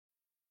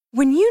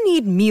When you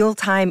need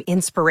mealtime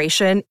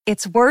inspiration,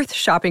 it's worth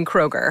shopping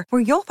Kroger,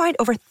 where you'll find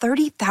over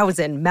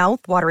 30,000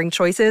 mouth-watering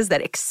choices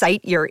that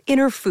excite your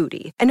inner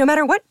foodie. And no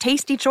matter what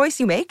tasty choice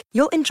you make,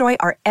 you'll enjoy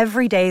our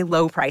everyday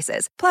low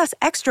prices, plus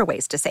extra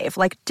ways to save,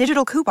 like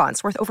digital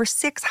coupons worth over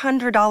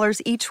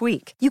 $600 each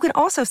week. You can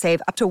also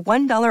save up to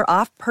 $1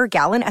 off per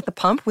gallon at the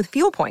pump with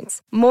fuel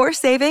points. More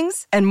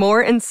savings and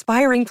more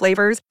inspiring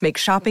flavors make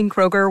shopping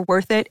Kroger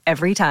worth it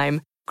every time.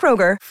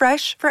 Kroger,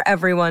 fresh for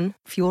everyone.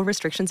 Fuel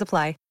restrictions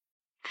apply.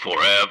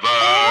 Forever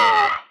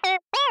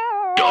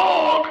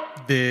Dog.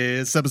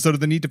 This episode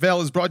of The Need to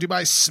Fail is brought to you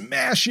by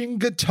Smashing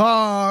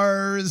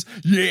Guitars.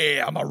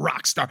 Yeah, I'm a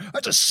rock star. I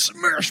just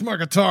smash my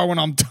guitar when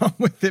I'm done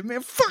with it,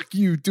 man. Fuck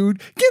you, dude.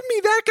 Give me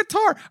that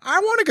guitar.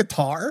 I want a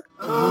guitar.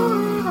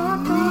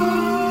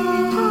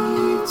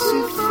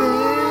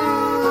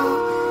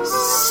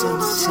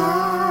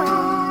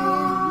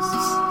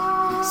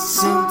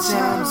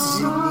 Sometimes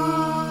you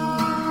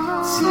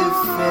need to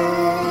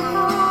fail.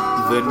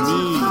 The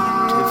need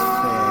to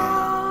fail.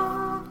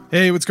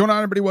 Hey, what's going on,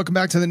 everybody? Welcome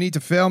back to The Need to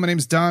Fail. My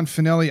name's Don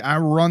Finelli. I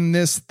run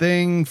this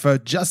thing for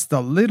just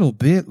a little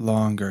bit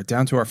longer,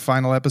 down to our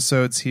final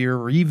episodes here,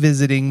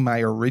 revisiting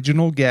my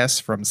original guests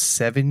from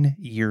 7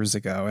 years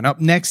ago. And up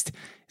next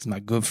is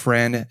my good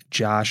friend,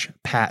 Josh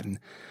Patten.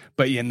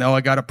 But you know, I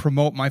got to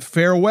promote my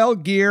farewell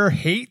gear.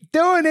 Hate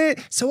doing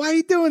it. So why are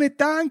you doing it,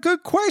 Don?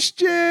 Good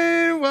question.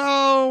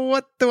 Well,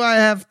 what do I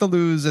have to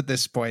lose at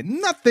this point?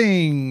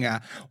 Nothing.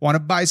 Want to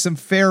buy some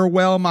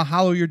farewell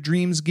Mahalo Your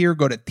Dreams gear?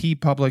 Go to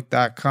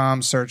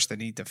tpublic.com, search The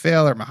Need to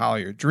Fail or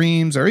Mahalo Your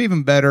Dreams, or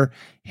even better,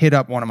 hit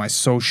up one of my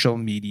social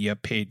media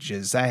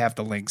pages. I have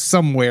the link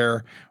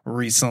somewhere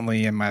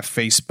recently in my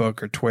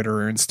Facebook or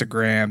Twitter or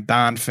Instagram.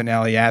 Don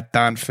Finelli, at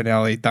Don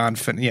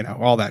Finelli, you know,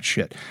 all that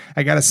shit.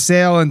 I got a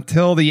sale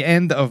until the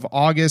end of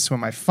August when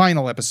my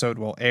final episode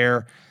will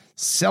air.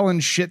 Selling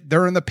shit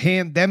during the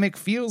pandemic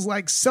feels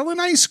like selling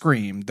ice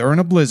cream during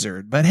a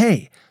blizzard. But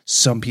hey,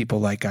 some people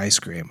like ice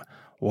cream.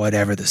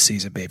 Whatever the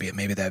season, baby.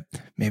 Maybe that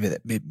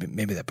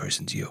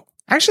person's you.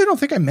 Actually, I don't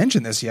think I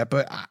mentioned this yet,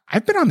 but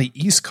I've been on the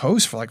East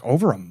Coast for like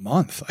over a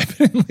month.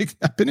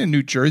 I've been in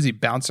New Jersey,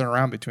 bouncing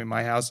around between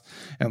my house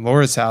and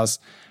Laura's house.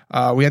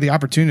 We had the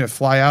opportunity to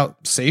fly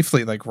out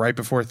safely, like right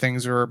before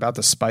things were about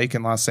to spike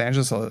in Los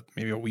Angeles,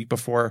 maybe a week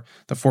before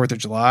the 4th of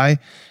July.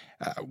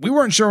 We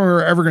weren't sure we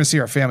were ever going to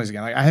see our families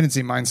again. Like, I hadn't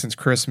seen mine since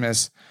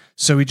Christmas,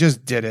 so we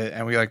just did it,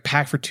 and we like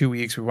packed for 2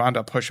 weeks. We wound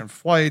up pushing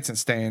flights and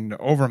staying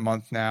over a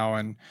month now,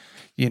 and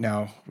you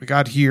know, we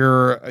got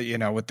here, you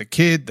know, with the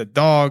kid, the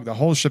dog, the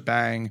whole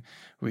shebang.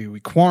 We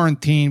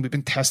quarantined. We've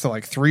been tested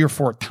like 3 or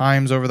 4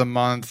 times over the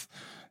month.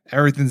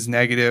 Everything's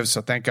negative,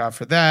 so thank God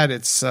for that.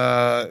 It's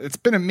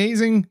been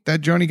amazing that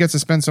Joni gets to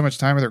spend so much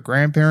time with her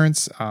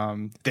grandparents.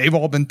 They've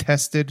all been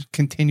tested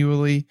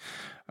continually.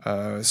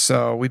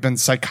 So we've been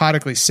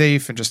psychotically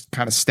safe and just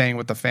kind of staying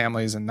with the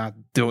families and not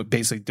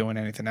basically doing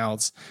anything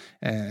else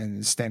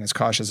and staying as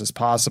cautious as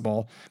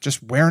possible.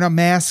 Just wearing our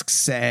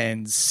masks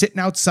and sitting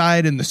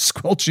outside in the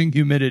squelching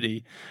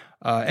humidity.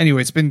 Anyway,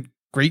 it's been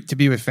great to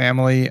be with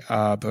family.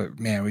 But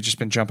man, we've just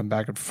been jumping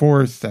back and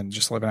forth and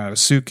just living out of a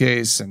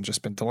suitcase and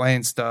just been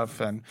delaying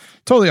stuff and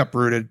totally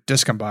uprooted,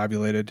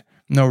 discombobulated.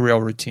 No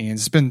real routines.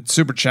 It's been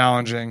super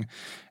challenging.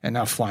 And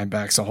now flying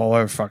back's a whole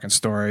other fucking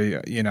story.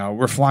 You know,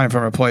 we're flying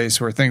from a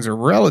place where things are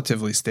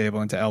relatively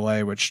stable into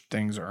LA, which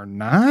things are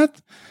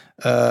not.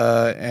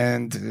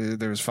 And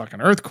there's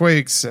fucking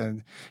earthquakes,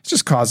 and it's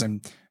just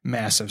causing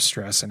massive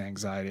stress and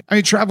anxiety. I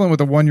mean, traveling with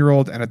a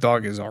 1-year-old and a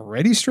dog is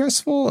already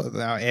stressful.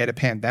 Now add a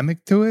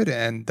pandemic to it.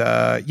 And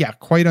yeah,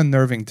 quite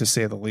unnerving to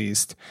say the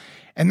least.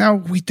 And now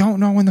we don't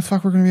know when the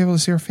fuck we're going to be able to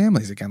see our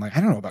families again. Like, I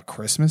don't know about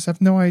Christmas. I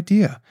have no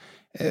idea.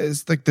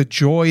 It's like the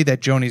joy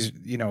that Joni's,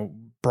 you know,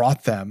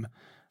 brought them.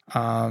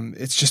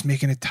 It's just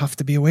making it tough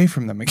to be away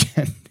from them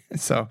again.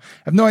 So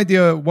I have no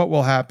idea what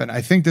will happen. I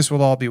think this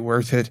will all be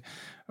worth it.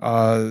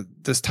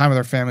 This time with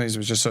our families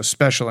was just so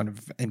special and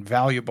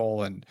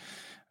invaluable and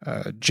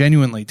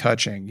genuinely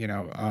touching, you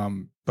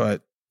know.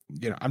 But,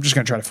 you know, I'm just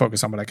going to try to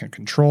focus on what I can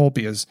control,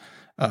 be as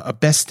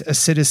best a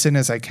citizen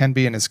as I can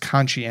be and as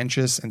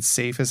conscientious and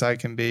safe as I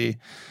can be.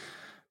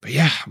 But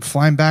yeah, I'm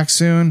flying back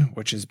soon,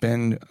 which has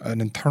been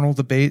an internal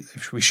debate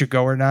if we should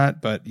go or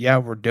not. But yeah,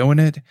 we're doing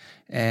it.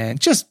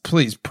 And just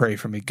please pray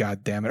for me,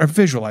 goddammit, or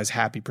visualize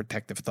happy,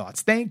 protective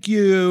thoughts. Thank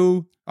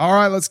you. All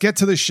right, let's get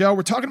to the show.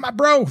 We're talking to my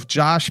bro,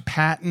 Josh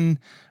Patten,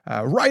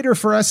 writer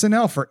for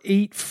SNL for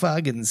 8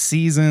 fucking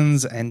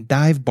seasons and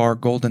Dive Bar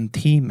Golden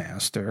Tea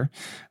Master.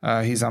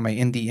 He's on my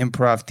indie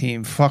improv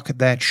team. Fuck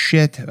that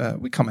shit.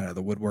 We come out of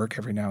the woodwork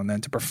every now and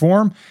then to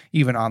perform,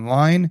 even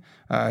online.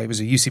 He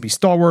was a UCB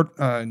stalwart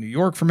in New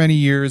York for many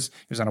years.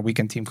 He was on a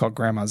weekend team called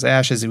Grandma's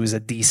Ashes. He was a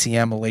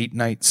DCM late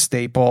night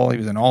staple. He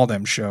was in all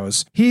them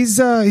shows. He's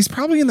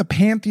probably in the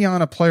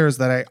pantheon of players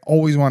that I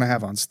always want to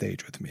have on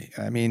stage with me.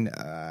 I mean,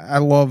 I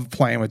love love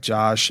playing with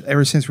Josh.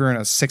 Ever since we were in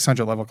a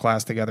 600 level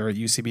class together at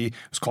UCB, it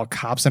was called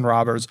Cops and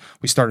Robbers.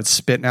 We started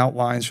spitting out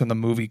lines from the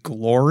movie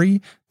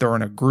Glory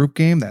during a group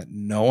game that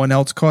no one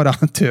else caught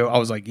on to. I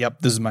was like, yep,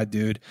 this is my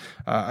dude.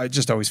 I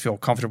just always feel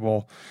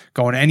comfortable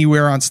going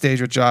anywhere on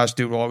stage with Josh.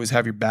 Dude will always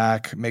have your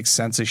back, makes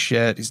sense of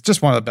shit. He's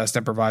just one of the best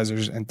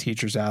improvisers and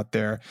teachers out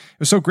there. It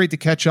was so great to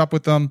catch up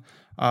with them.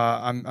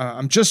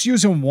 I'm just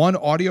using one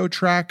audio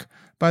track,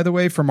 by the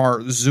way, from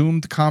our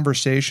Zoomed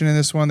conversation in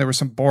this one. There was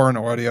some boring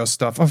audio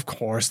stuff. Of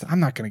course, I'm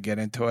not going to get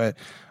into it.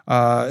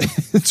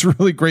 It's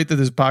really great that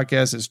this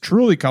podcast is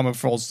truly coming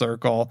full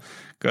circle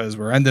because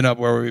we're ending up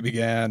where we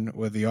began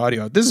with the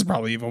audio. This is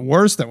probably even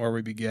worse than where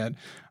we began.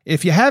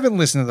 If you haven't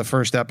listened to the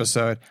first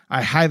episode,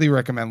 I highly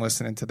recommend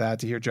listening to that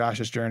to hear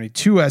Josh's journey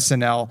to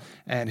SNL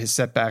and his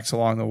setbacks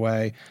along the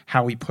way,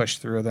 how he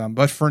pushed through them.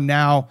 But for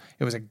now,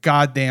 it was a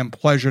goddamn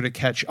pleasure to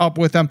catch up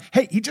with him.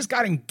 Hey, he just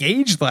got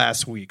engaged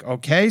last week,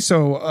 okay?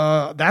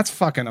 So that's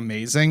fucking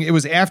amazing. It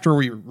was after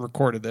we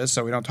recorded this,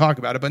 so we don't talk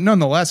about it. But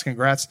nonetheless,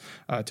 congrats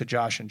to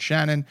Josh and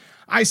Shannon.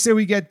 I say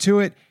we get to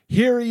it.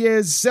 Here he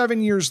is,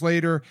 7 years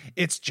later.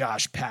 It's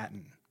Josh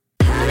Patten.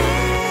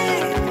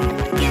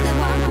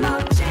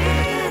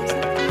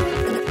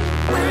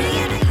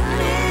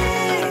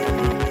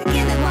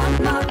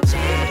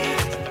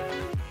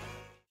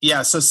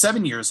 Yeah, so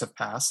 7 years have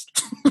passed.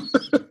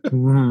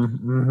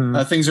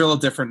 Things are a little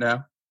different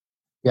now.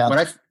 Yeah.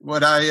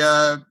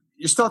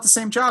 You're still at the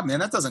same job, man.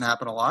 That doesn't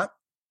happen a lot,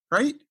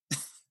 right?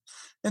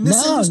 In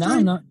this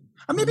industry? No.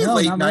 Maybe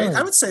late night. Really.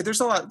 I would say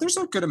there's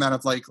a good amount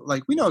of like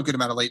we know a good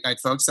amount of late night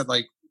folks that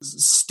like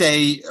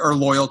stay or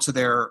loyal to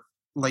their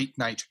late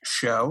night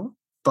show.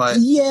 But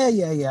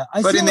yeah.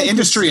 But in the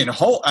industry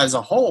as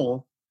a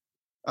whole,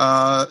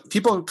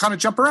 people kind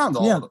of jump around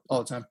all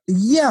the time.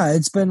 Yeah,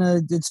 it's been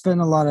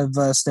a lot of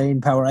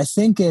staying power. I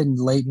think in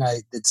late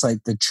night, it's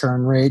like the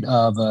churn rate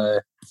of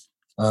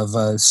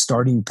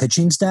starting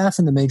pitching staff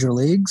in the major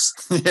leagues.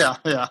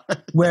 Yeah.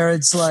 Where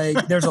it's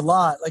like there's a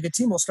lot. Like a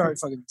team will start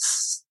fucking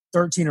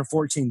 13 or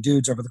 14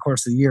 dudes over the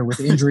course of the year with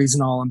injuries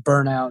and all and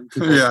burnout and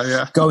people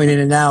going in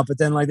and out. But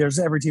then like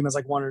every team has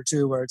like one or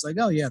two where it's like,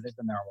 oh yeah, they've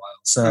been there a while.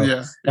 So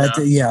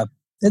yeah.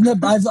 And then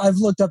I've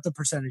looked up the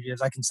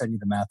percentages. I can send you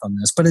the math on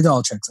this, but it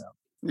all checks out.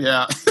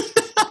 Yeah.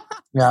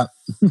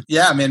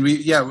 Yeah, man.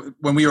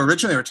 When we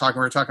originally were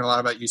talking a lot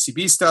about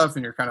UCB stuff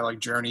and your kind of like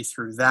journey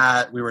through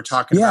that. We were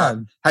talking about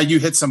how you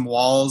hit some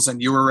walls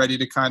and you were ready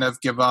to kind of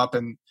give up,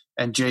 and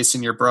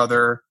Jason, your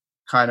brother,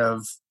 kind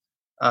of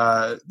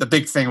the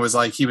big thing was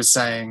like he was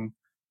saying,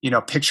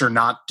 picture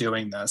not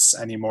doing this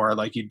anymore,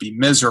 like you'd be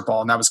miserable,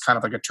 and that was kind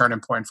of like a turning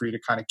point for you to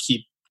kind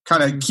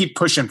of keep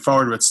pushing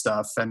forward with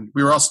stuff. And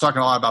we were also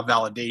talking a lot about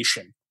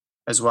validation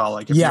as well.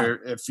 Like if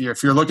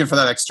you're looking for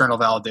that external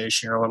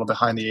validation, you're a little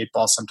behind the eight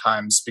ball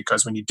sometimes,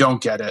 because when you don't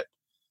get it,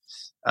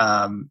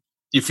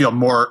 you feel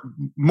more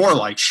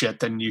like shit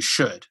than you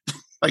should,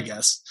 I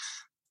guess.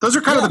 Those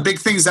are kind of the big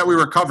things that we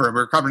were covering. We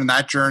were covering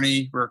that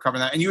journey. We were covering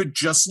that. And you had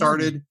just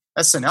started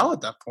SNL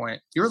at that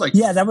point. You were like,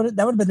 that would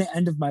have been the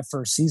end of my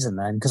first season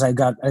then, because I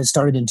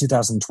started in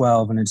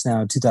 2012 and it's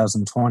now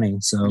 2020.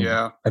 So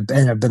I've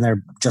been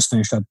there, just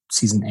finished up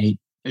season 8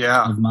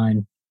 of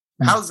mine.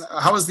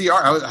 How is the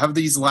art? How have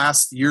these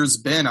last years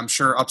been? I'm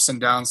sure ups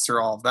and downs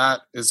through all of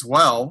that as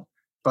well.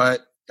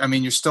 But I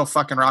mean, you're still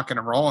fucking rocking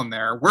and rolling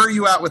there. Where are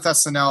you at with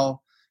SNL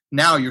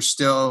now?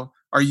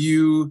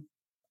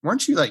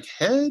 Weren't you like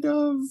head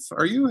of?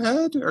 Are you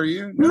head? Are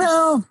you?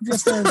 No,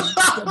 just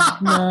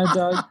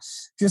Doug,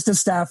 just a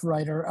staff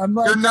writer.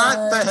 You're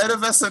not the head of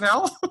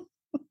SNL.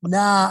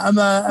 Nah,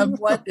 I'm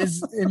what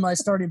is in my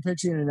starting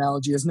pitching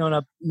analogy is known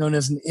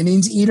as an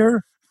innings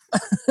eater.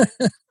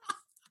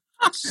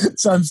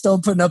 So I'm still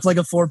putting up like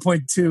a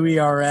 4.2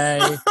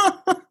 ERA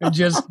and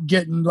just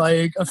getting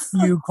like a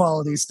few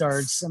quality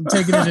starts. I'm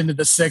taking it into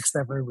the 6th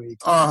every week.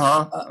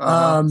 No,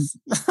 I'm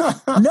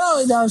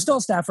still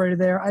a staff writer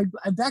there. I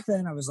back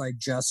then I was like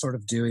just sort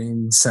of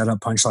doing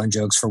setup punchline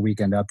jokes for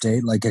Weekend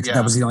Update. Like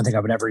that was the only thing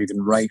I would ever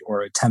even write or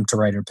attempt to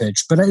write or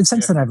pitch. But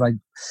since then I've like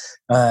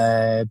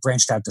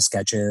branched out to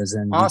sketches,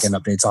 and Weekend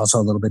Update's also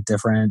a little bit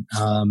different.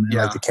 And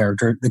like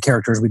the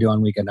characters we do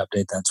on Weekend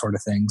Update, that sort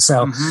of thing.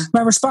 So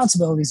my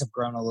responsibilities have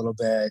grown a little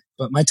bit,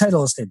 but my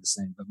title has stayed the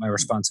same. But my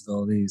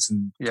responsibilities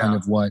and kind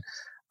of what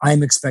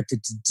I'm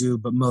expected to do,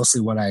 but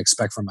mostly what I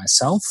expect for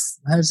myself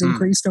has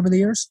increased over the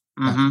years.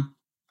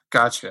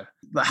 Gotcha.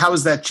 How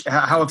is that?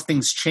 How have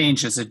things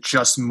changed? Is it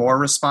just more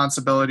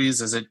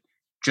responsibilities? Is it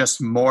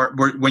just more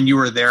when you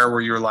were there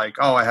where you were like,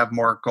 oh, I have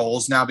more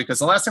goals now? Because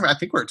the last time I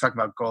think we were talking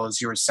about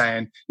goals, you were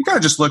saying you got to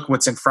just look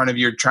what's in front of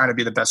you. You're trying to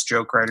be the best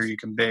joke writer you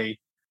can be.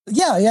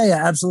 Yeah,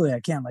 absolutely. I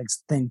can't like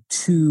think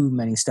too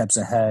many steps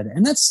ahead,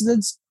 and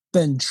that's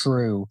been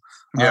true.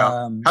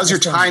 Yeah. How's your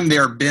time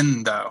there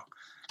been though?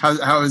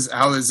 How is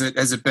it?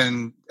 Has it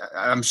been?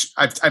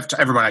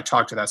 Everyone I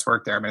talked to that's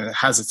worked there. I mean, it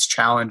has its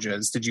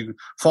challenges. Did you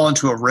fall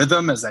into a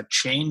rhythm? Has that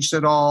changed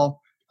at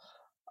all?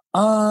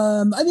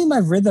 I mean, my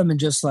rhythm and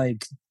just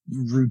like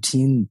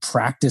routine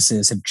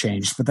practices have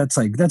changed, but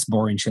that's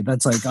boring shit.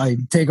 That's like I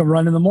take a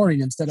run in the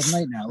morning instead of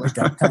night now. Like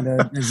that kind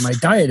of, my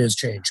diet has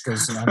changed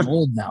because I'm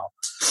old now.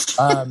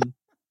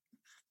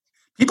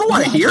 People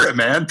want to hear it,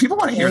 man. People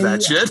want to hear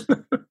that shit.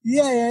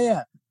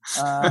 Yeah.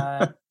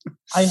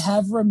 I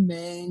have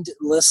remained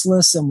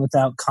listless and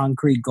without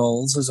concrete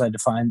goals, as I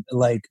define,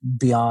 like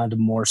beyond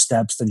more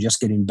steps than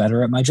just getting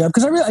better at my job.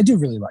 Because I do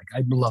really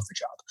I love the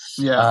job.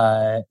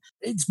 Yeah.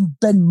 It's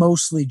been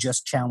mostly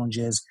just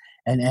challenges,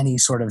 and any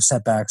sort of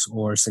setbacks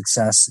or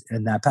success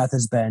in that path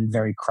has been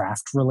very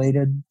craft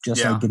related,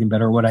 just like getting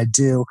better at what I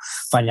do,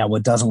 finding out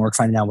what doesn't work,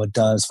 finding out what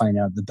does,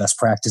 finding out the best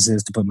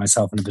practices to put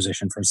myself in a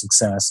position for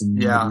success and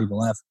make people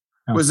laugh.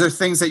 Was there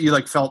things that you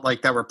like felt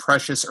like that were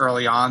precious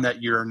early on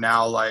that you're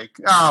now like,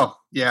 oh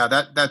yeah,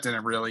 that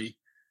didn't really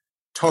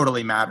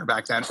totally matter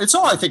back then? It's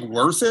all, I think,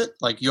 worth it.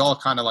 Like you all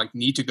kind of like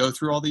need to go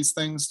through all these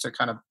things to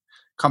kind of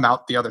come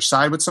out the other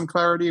side with some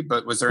clarity.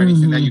 But was there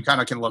anything that you kind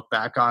of can look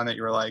back on that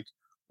you were like,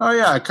 oh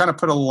yeah, I kind of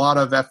put a lot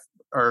of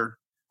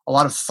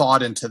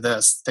thought into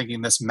this,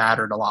 thinking this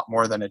mattered a lot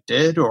more than it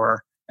did,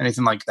 or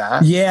anything like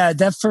that? Yeah,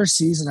 that first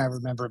season, I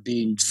remember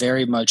being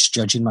very much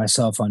judging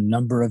myself on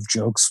number of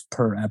jokes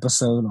per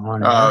episode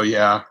on air. Oh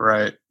yeah,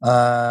 right.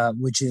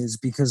 Which is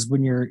because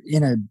when you're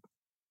and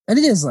it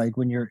is like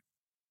when you're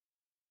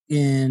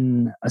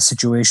in a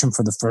situation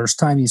for the first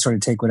time, you sort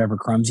of take whatever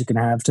crumbs you can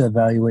have to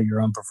evaluate your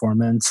own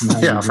performance. And how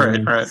you're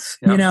doing, right.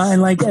 Yeah. You know,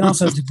 and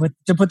also to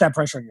put that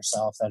pressure on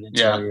yourself, that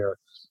interior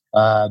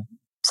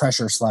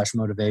pressure /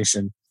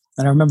 motivation.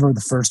 And I remember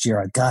the first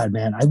year, God,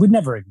 man, I would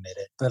never admit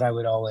it, but I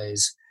would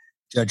always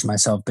judge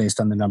myself based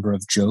on the number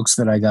of jokes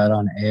that I got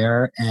on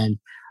air. And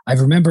I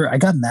remember I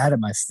got mad at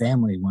my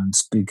family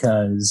once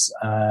because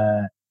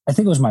I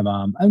think it was my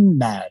mom. I'm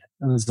mad.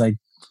 I was like,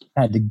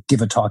 I had to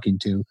give a talking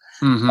to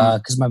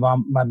because my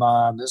mom,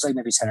 it was like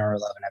maybe 10 or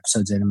 11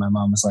 episodes in, and my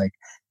mom was like,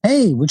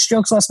 hey, which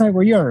jokes last night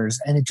were yours?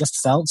 And it just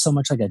felt so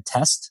much like a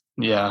test.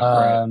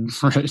 Yeah.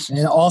 Right.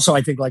 And also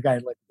I think like I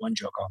had like one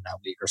joke on that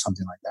week or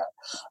something like that.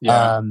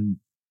 Yeah.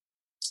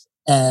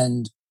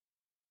 And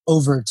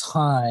over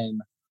time,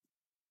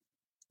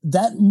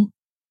 that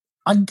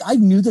I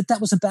knew that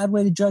was a bad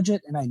way to judge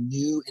it, and I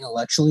knew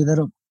intellectually that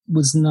it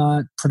was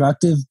not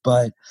productive,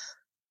 but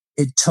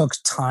it took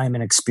time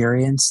and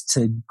experience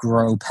to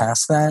grow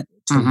past that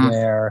to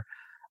where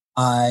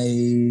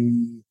I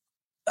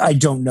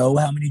don't know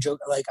how many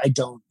jokes, like I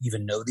don't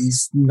even know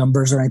these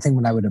numbers or anything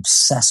when I would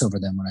obsess over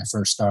them when I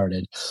first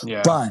started.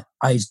 Yeah. But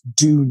I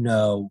do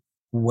know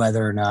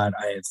whether or not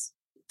I have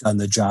done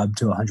the job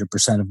to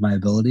 100% of my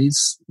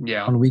abilities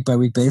on a week by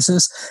week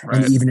basis.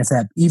 Right. And even if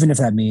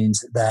that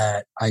means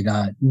that I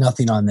got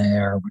nothing on the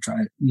air,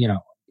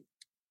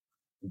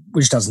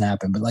 which doesn't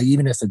happen, but like,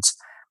 even if it's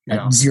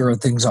zero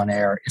things on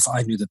air, if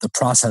I knew that the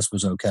process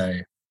was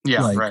okay, it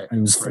was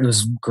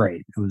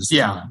great. It was,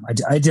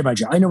 I did my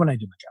job. I know when I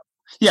did my job.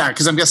 Yeah.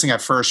 Cause I'm guessing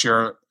at first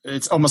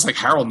it's almost like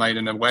Harold Night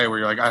in a way where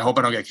you're like, I hope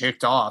I don't get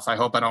kicked off. I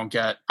hope I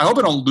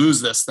don't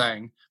lose this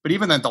thing. But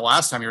even then, the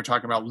last time you were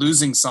talking about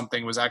losing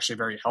something was actually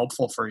very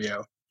helpful for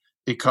you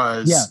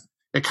because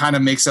it kind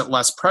of makes it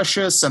less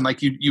precious. And like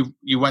you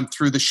went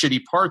through the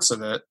shitty parts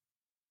of it.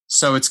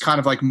 So it's kind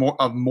of like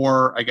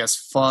more, I guess,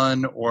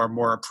 fun or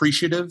more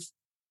appreciative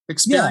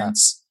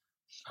experience.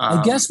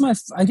 I guess my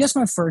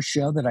first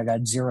show that I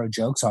got zero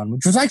jokes on,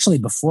 which was actually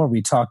before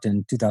we talked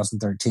in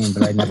 2013,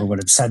 but I never would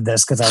have said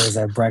this because I was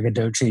a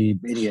braggadocio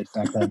idiot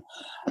back then.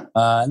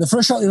 The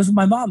first show, it was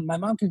my mom. My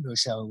mom came to a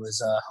show. It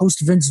was host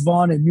Vince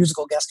Vaughn and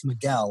musical guest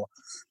Miguel.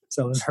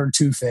 So it was her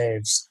two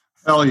faves.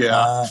 Hell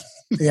yeah.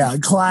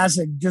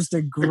 Classic. Just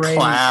a great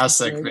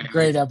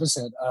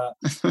episode.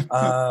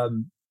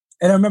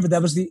 And I remember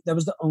that was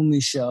the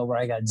only show where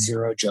I got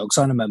zero jokes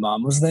on, and my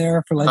mom was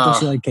there for like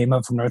she like came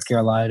up from North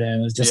Carolina,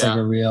 and it was just like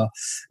a real.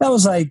 That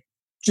was like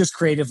just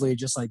creatively,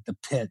 just like the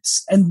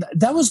pits, and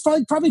that was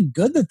probably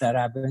good that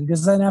happened,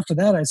 because then after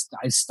that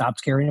I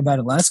stopped caring about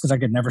it less because I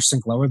could never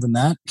sink lower than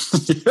that.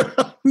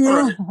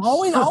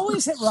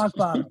 Always hit rock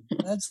bottom.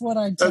 That's what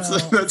I tell.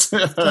 That's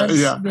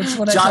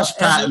what Josh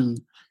Patten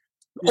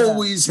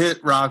always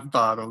hit rock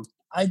bottom.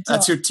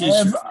 That's your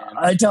t-shirt.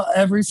 I tell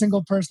every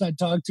single person I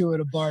talk to at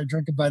a bar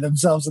drinking by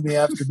themselves in the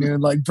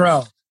afternoon, like,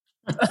 bro,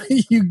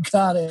 you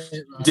got it.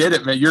 Right. Did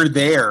it, man. You're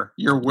there.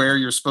 You're where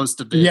you're supposed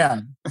to be. Yeah.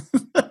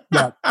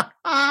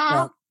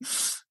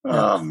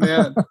 Oh,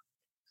 man.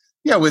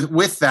 Yeah,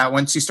 with that,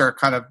 once you start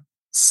kind of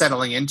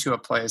settling into a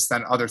place,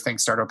 then other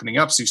things start opening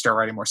up. So you start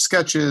writing more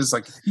sketches.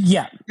 Like,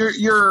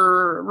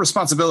 your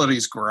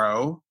responsibilities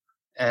grow.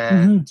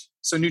 And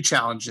so new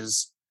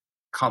challenges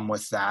come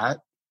with that.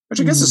 Which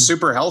I guess is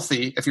super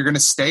healthy. If you're going to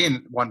stay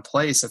in one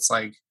place, it's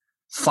like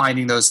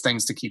finding those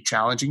things to keep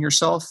challenging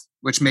yourself,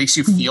 which makes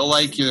you feel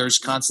like there's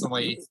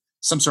constantly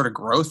some sort of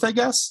growth, I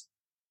guess.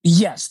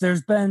 Yes,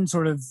 there's been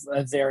sort of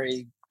a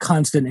very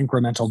constant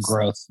incremental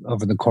growth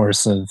over the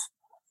course of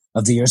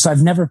the year. So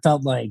I've never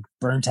felt like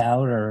burnt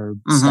out or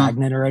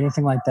stagnant or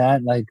anything like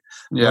that. Like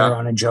whether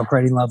on a joke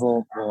writing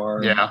level or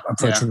before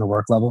approaching the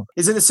work level.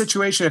 Is it a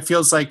situation, it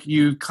feels like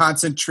you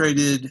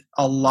concentrated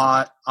a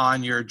lot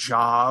on your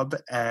job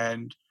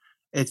and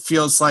it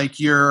feels like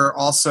you're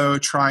also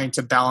trying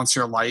to balance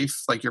your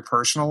life, like your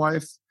personal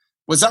life?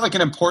 Was that like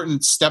an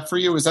important step for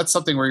you? Was that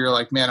something where you're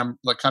like, man, I'm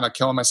like kind of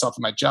killing myself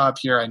in my job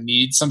here, I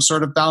need some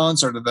sort of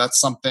balance? Or did that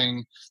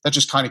something that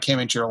just kind of came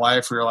into your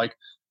life where you're like,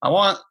 I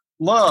want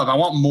love, I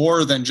want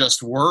more than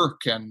just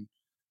work and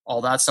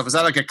all that stuff? Was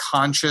that like a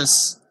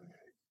conscious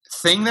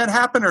thing that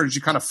happened, or did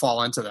you kind of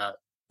fall into that?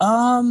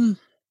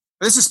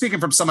 This is speaking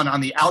from someone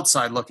on the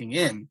outside looking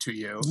in to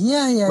you.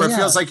 Where it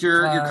feels like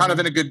you're kind of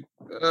in a good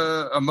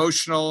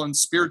emotional and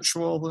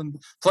spiritual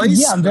and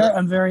place. Yeah,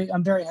 I'm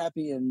very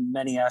happy in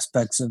many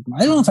aspects of.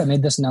 I don't know if I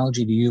made this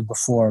analogy to you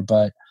before,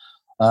 but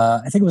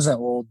I think it was that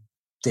old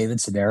David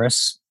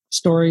Sedaris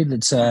story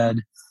that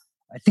said,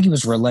 I think he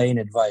was relaying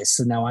advice.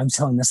 So now I'm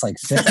telling this like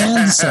fifth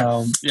hand.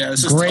 So yeah,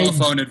 it's just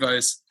telephone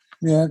advice.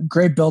 Yeah,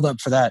 great build up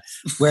for that.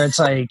 Where it's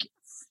like,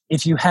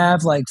 if you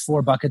have like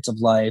 4 buckets of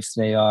life,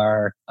 they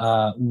are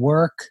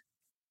work,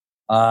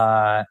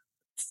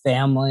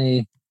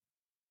 family,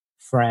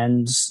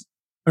 friends,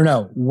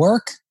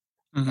 work,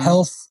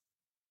 health,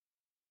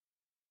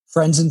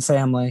 friends and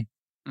family,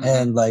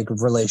 and like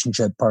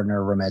relationship,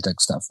 partner, romantic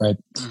stuff, right?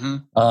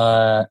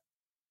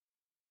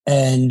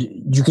 And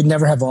you can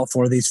never have all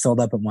 4 of these filled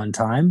up at one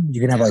time. You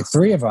can have like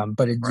 3 of them,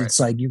 but it's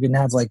like you can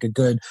have like a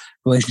good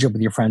relationship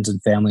with your friends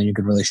and family and a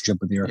good relationship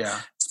with your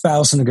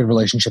spouse and a good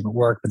relationship at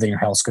work, but then your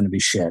health's going to be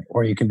shit.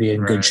 Or you can be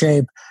in good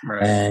shape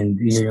and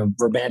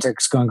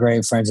romantic's going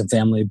great, friends and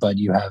family, but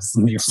you have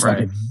you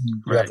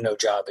have no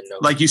job and no.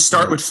 Like you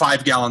start with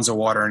 5 gallons of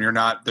water and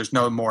there's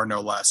no more, no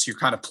less. You're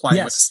kind of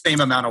playing with the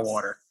same amount of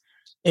water.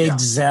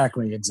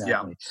 Exactly.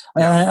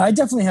 I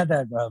definitely had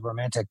that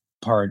romantic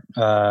part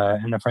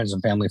and the friends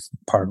and family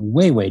part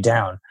way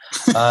down.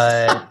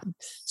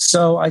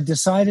 So I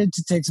decided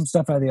to take some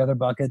stuff out of the other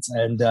buckets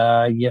and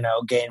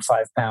gain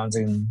 5 pounds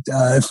and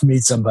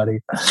meet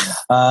somebody.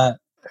 And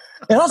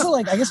also,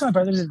 like, I guess my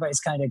brother's advice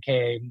kind of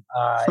came.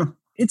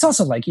 It's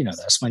also like,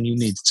 this, when you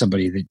meet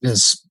somebody that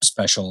is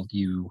special,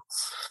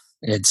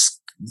 it's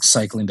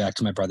cycling back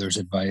to my brother's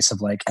advice of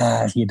like,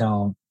 you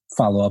don't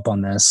follow up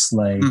on this,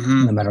 like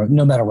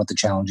no matter what the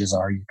challenges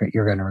are,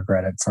 you're going to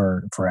regret it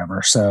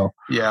forever. So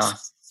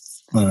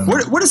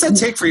what does that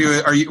take for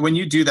you? When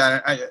you do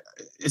that,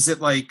 is it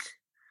like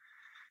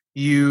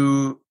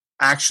you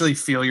actually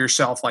feel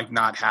yourself like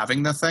not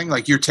having the thing,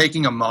 like you're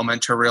taking a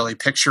moment to really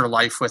picture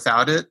life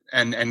without it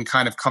and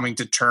kind of coming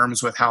to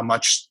terms with how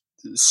much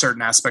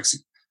certain aspects,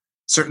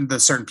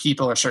 certain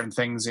people or certain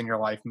things in your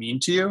life mean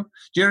to you?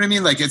 Do you know what I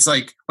mean? Like, it's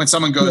like when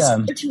someone goes,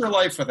 picture your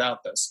life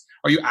without this.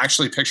 Are you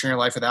actually picturing your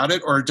life without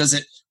it? Or does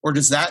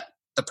that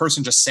the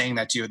person just saying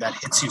that to you, that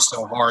hits you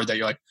so hard that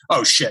you're like,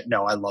 oh shit,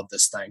 no, I love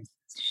this thing?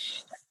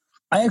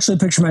 I actually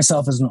picture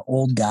myself as an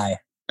old guy.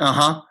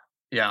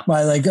 Yeah.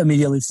 I like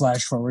immediately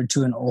flash forward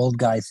to an old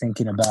guy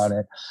thinking about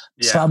it.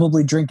 Yeah.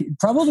 Probably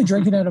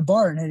drinking at a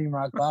bar and hitting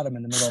rock bottom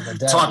in the middle of the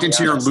day. Talking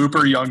to your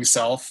looper young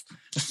self.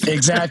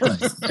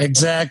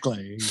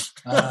 Exactly.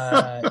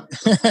 I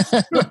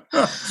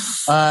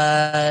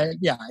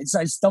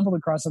stumbled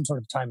across some sort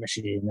of time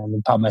machine and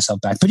then popped myself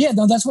back. But yeah,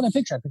 no, that's what I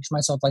picture. I picture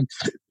myself like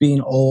being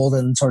old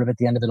and sort of at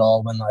the end of it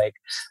all when like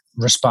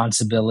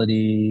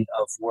responsibility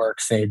of work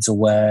fades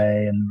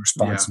away and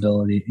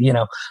responsibility,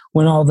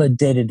 when all the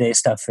day-to-day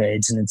stuff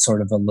fades and it's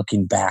sort of a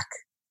looking back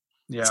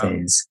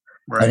phase.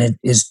 Right. And it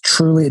is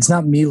truly, it's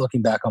not me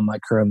looking back on my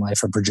current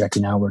life or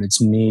projecting outward. It's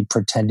me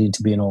pretending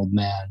to be an old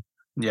man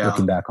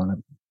looking back on it.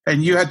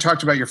 And you had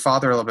talked about your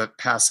father a little bit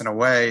passing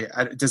away.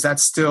 Does that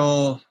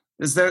still,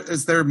 is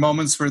there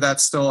moments where that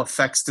still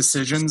affects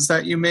decisions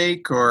that you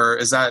make? Or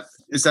is that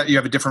you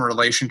have a different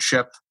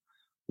relationship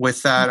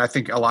with that? I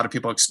think a lot of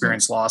people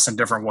experience loss in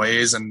different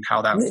ways and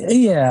how that.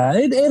 Yeah,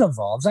 it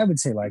evolves. I would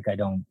say like I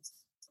don't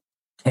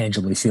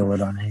tangibly feel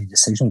it on any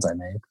decisions I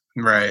make.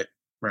 Right.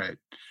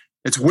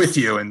 It's with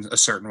you in a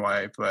certain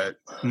way, but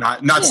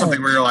not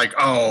something where you're like,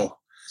 oh,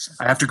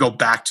 I have to go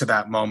back to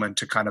that moment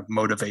to kind of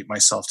motivate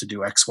myself to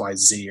do X, Y,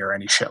 Z or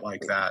any shit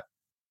like that.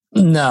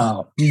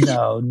 No,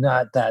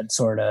 not that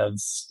sort of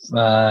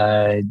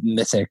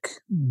mythic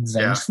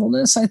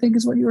vengefulness, I think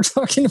is what you were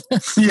talking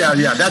about.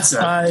 Yeah, that's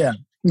it.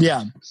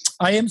 Yeah.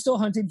 I am still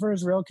hunting for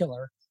his real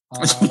killer.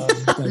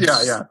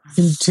 Yeah.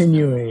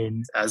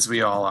 Continuing. As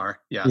we all are.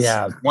 Yes.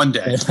 Yeah. One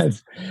day.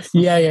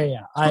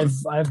 Yeah.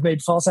 I've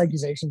made false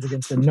accusations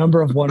against a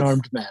number of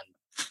one-armed men.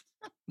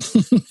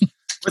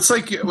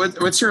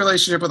 What's your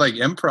relationship with like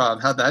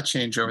improv? How'd that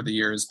change over the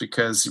years?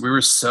 Because we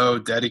were so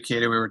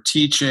dedicated. We were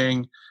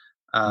teaching.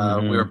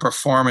 We were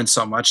performing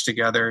so much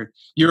together.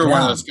 You were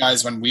one of those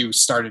guys when we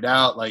started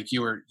out. Like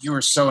you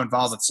were so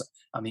involved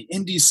on the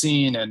indie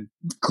scene and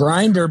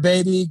grinder,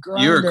 baby.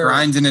 You were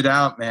grinding it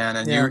out, man.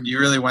 And you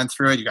really went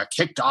through it. You got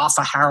kicked off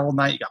of Harold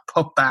Night. You got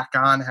put back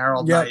on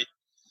Harold Night.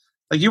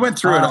 Like you went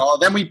through it all.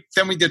 Then we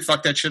did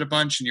Fuck That Shit a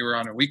bunch, and you were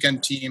on a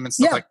weekend team and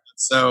stuff like that.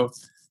 So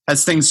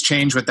has things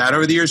changed with that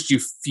over the years? Do you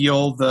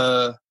feel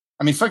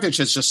Fuck That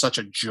Shit's just such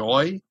a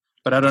joy,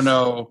 but I don't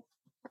know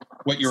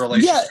what your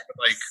relationship with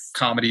like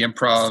comedy,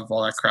 improv,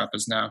 all that crap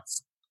is now.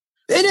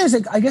 It is.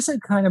 I guess I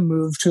kind of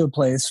moved to a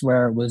place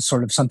where it was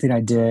sort of something I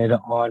did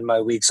on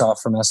my weeks off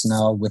from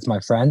SNL with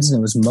my friends. And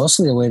it was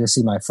mostly a way to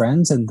see my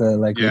friends and to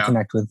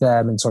reconnect with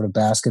them and sort of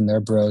bask in their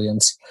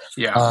brilliance.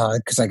 Yeah.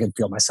 Because I could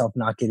feel myself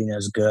not getting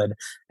as good.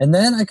 And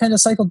then I kind of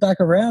cycled back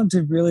around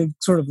to really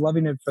sort of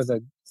loving it for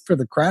the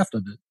craft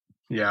of it.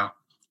 Yeah.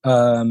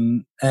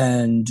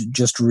 And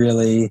just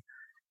really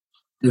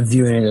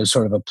viewing it as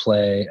sort of a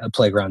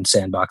playground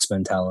sandbox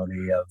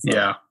mentality of,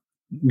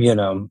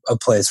 a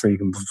place where you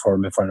can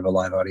perform in front of a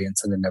live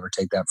audience and then never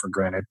take that for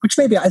granted, which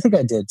maybe I think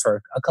I did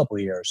for a couple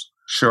of years.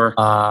 Sure.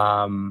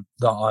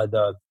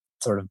 The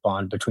sort of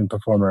bond between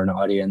performer and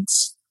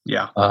audience.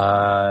 Yeah.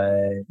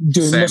 Mostly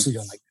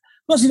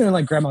doing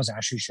like Grandma's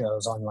Ashley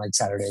shows on like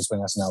Saturdays when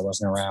SNL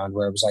wasn't around,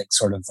 where it was like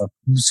sort of a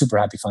super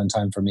happy fun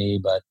time for me,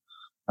 but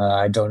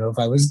I don't know if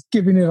I was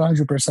giving it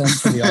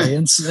 100% for the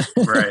audience.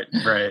 Right.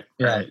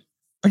 But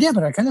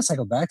I kind of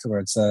cycled back to where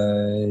it's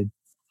to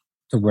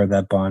where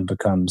that bond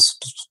becomes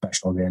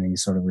special again, and you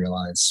sort of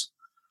realize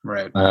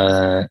what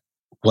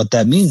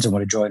that means and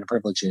what a joy and a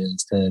privilege it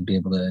is to be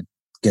able to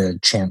get a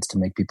chance to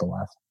make people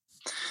laugh.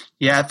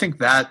 Yeah, I think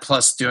that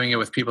plus doing it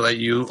with people that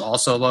you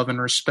also love and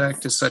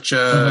respect is such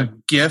a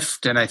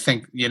gift. And I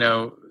think,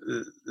 the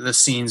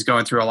scene's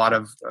going through a lot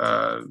of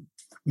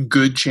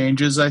good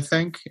changes, I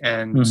think.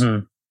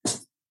 And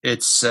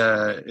it's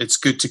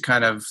good to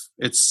kind of,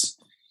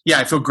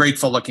 I feel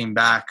grateful looking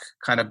back,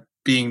 kind of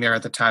being there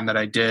at the time that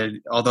I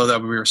did, although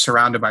that we were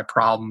surrounded by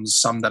problems,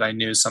 some that I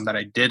knew, some that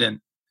I didn't.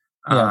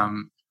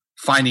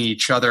 Finding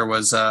each other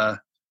was,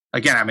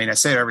 again, I mean, I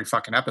say it every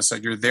fucking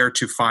episode, you're there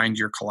to find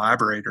your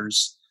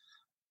collaborators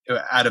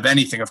out of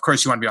anything. Of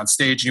course, you want to be on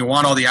stage and you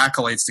want all the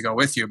accolades to go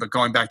with you, but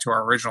going back to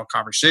our original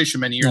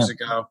conversation many years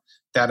ago,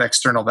 that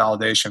external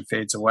validation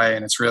fades away.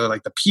 And it's really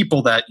like the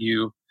people that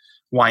you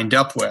wind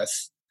up with,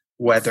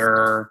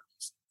 whether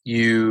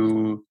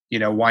you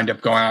wind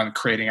up going on and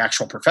creating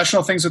actual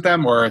professional things with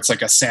them, or it's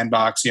like a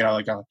sandbox, you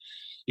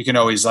can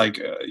always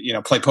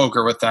play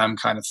poker with them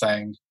kind of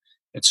thing.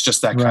 It's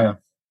just that kind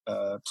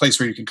of place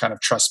where you can kind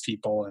of trust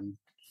people and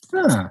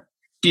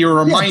be a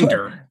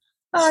reminder.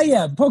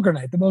 Poker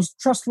night, the most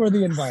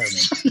trustworthy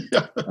environment.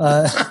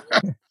 That's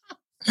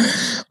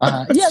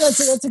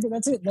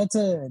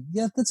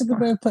a good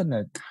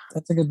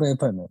way of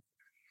putting it.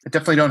 I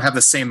definitely don't have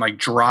the same like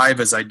drive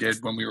as I did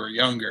when we were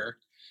younger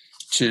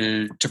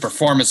to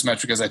perform as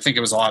much, because I think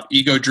it was a lot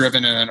ego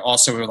driven, and then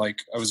also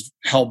like I was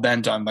hell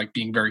bent on like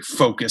being very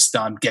focused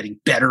on getting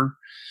better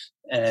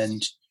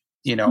and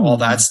all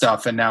that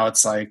stuff. And now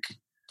it's like,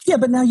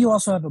 but now you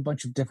also have a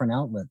bunch of different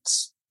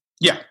outlets.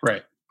 Yeah,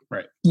 right.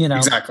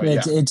 Exactly.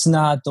 It's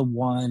not the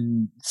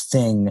one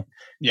thing.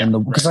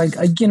 Because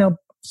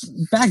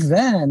back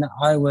then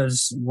I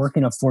was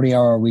working a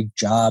 40-hour a week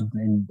job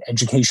in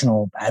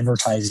educational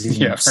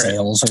advertising or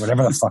sales or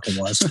whatever the fuck it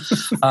was.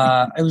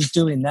 I was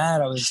doing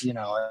that. I was,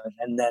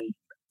 and then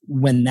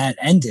when that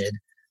ended,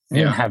 I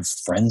didn't have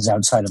friends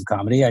outside of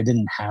comedy. I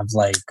didn't have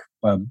like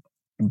a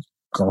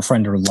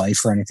girlfriend or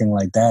life or anything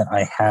like that.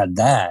 I had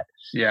that.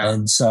 Yeah.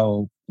 And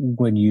so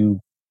when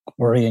you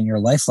orient your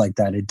life like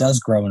that, it does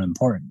grow in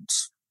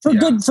importance for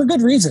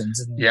good reasons.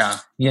 And,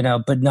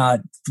 but not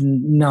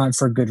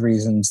for good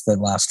reasons that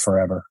last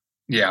forever.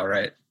 Yeah.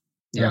 Right.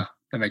 Yeah.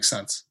 That makes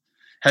sense.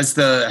 Has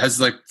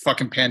the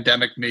fucking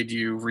pandemic made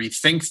you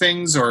rethink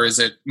things, or is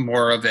it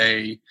more of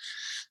a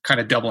kind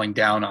of doubling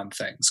down on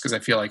things? Because I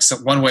feel like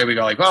one way we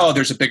go like, oh,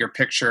 there's a bigger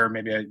picture.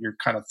 Maybe you're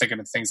kind of thinking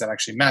of things that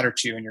actually matter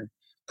to you and you're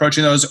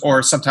approaching those.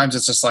 Or sometimes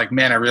it's just like,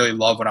 man, I really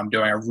love what I'm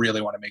doing. I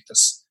really want to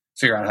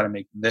figure out how to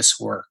make this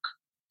work.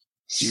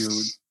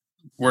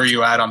 Where are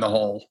you at on the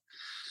whole?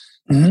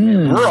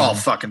 We're all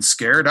fucking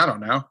scared. I don't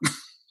know.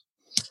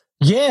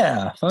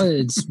 Yeah.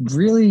 It's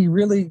really,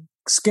 really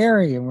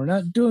scary and we're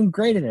not doing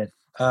great at it.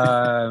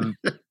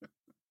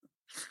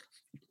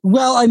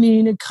 Well, I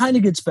mean, it kind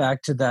of gets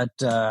back to that,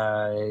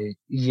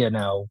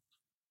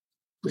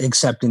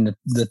 accepting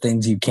the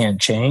things you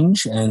can't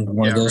change. And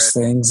one of those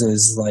things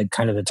is like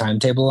kind of the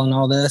timetable on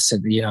all this.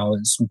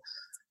 It's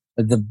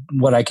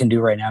what I can do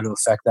right now to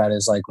affect that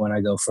is like when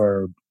I go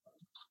for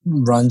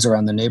runs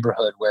around the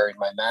neighborhood wearing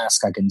my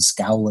mask, I can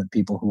scowl at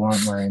people who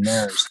aren't wearing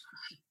theirs.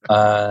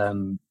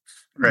 And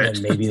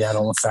maybe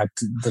that'll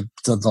affect the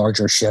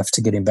larger shift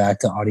to getting back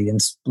to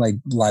audience, like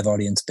live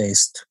audience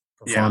based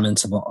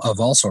performance of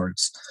all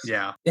sorts.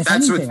 Yeah.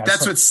 That's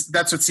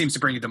what seems to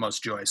bring you the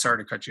most joy.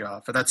 Sorry to cut you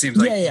off, but that seems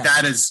like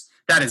that is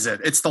it.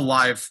 It's the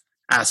live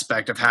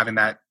aspect of having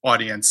that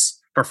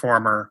audience,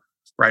 performer,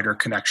 writer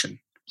connection.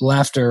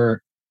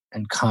 Laughter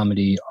and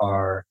comedy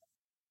are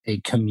a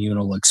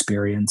communal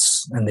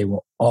experience, and they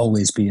will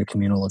always be a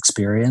communal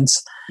experience.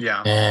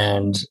 Yeah.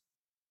 And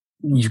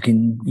you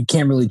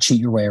can't really cheat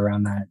your way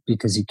around that,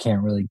 because you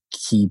can't really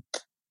keep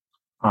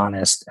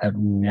honest at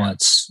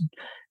what's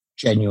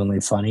genuinely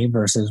funny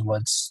versus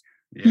what's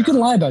you can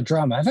lie about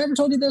drama. Have I ever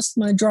told you this,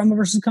 my drama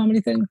versus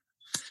comedy thing?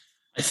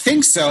 I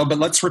think so, but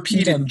let's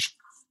repeat it.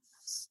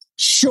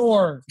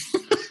 Sure.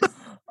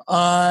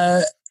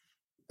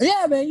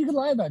 Yeah, man, you can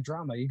lie about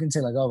drama. You can say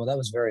like, oh, well, that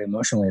was very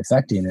emotionally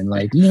affecting. And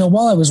like,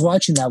 while I was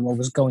watching that, what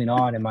was going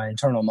on in my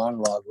internal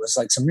monologue was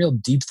like some real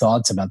deep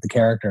thoughts about the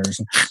characters.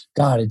 And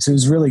God, it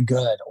was really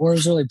good or it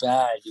was really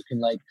bad.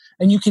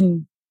 You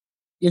can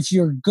if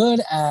you're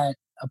good at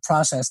a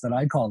process that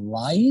I call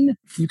lying,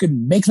 you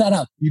can make that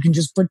up. You can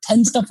just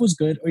pretend stuff was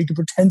good or you can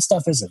pretend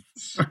stuff isn't.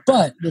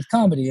 But with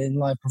comedy and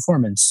live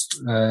performance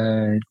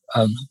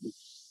of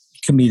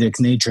comedic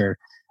nature,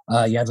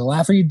 you have to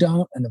laugh or you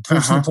don't, and the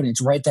proof of the pudding, it's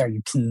right there.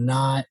 You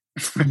cannot,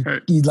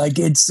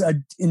 it's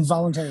an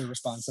involuntary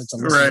response that's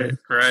elicited,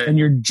 right, and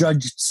you're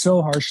judged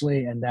so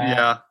harshly, and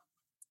that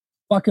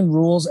fucking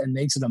rules and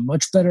makes it a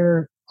much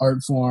better art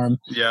form.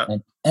 Yeah,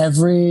 and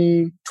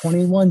every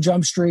 21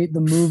 Jump Street,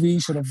 the movie,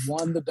 should have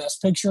won the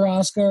Best Picture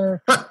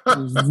Oscar. It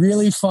was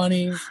really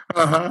funny.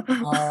 Does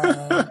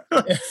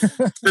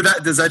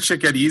that shit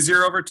get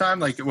easier over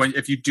time? Like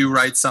if you do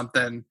write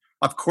something.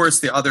 Of course,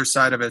 the other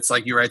side of it's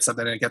like you write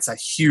something and it gets a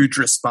huge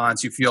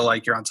response. You feel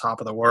like you're on top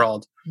of the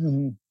world.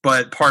 Mm-hmm.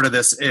 But part of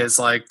this is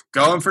like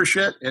going for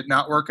shit, it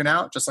not working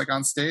out, just like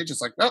on stage.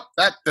 It's like, oh,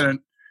 that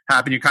didn't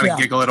happen. You kind of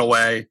giggle it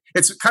away.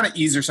 It's kind of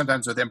easier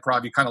sometimes with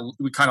improv.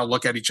 We kind of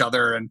look at each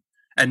other and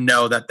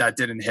know that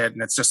didn't hit.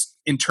 And it's just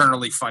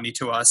internally funny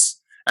to us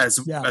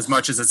as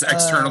much as it's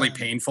externally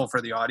painful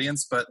for the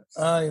audience. But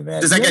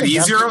does that get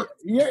easier?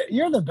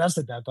 You're the best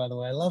at that, by the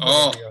way. I love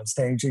when you're on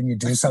stage and you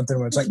do something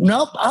where it's like,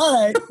 nope,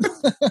 all right.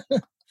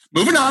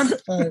 Moving on.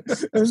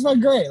 It's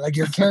not great. Like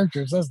your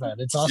character says that.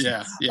 It's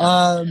awesome.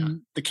 Yeah.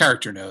 The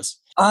character knows.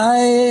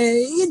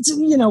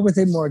 With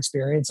more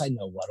experience, I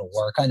know what'll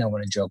work. I know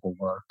when a joke will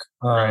work.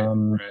 Right.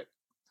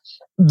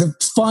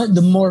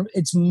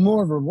 It's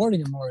more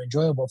rewarding and more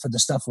enjoyable for the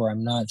stuff where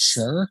I'm not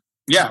sure.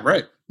 Yeah,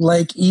 right.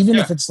 Like even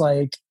if it's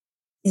like,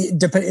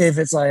 if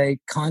it's like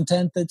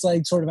content that's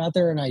like sort of out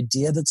there, an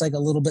idea that's like a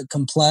little bit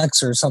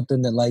complex or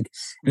something that like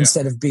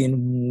instead of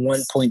being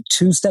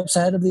 1.2 steps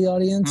ahead of the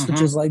audience,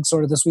 which is like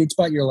sort of the sweet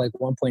spot, you're like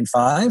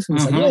 1.5. And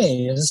it's like,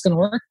 hey, is this going to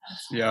work?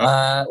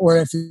 Yeah. Or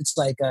if it's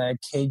like a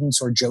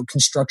cadence or joke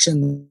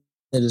construction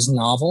that is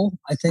novel,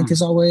 I think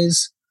is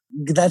always,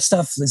 that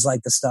stuff is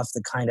like the stuff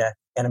that kind of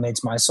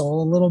animates my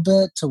soul a little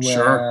bit to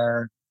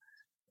where,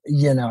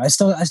 I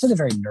still get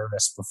very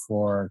nervous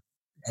before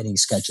any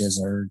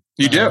sketches or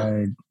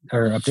update.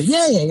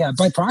 Yeah.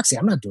 By proxy,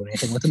 I'm not doing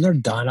anything with them. They're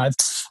done. I've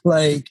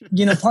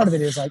part of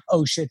it is like,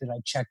 oh shit, did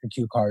I check the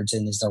cue cards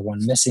and is there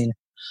one missing?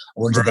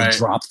 Or did they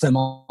drop them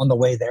on the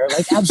way there?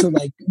 Like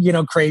absolute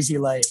crazy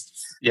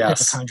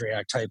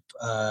hypochondriac type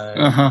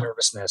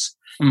nervousness.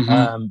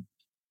 Mm-hmm.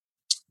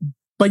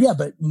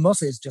 But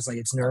mostly it's just like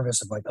it's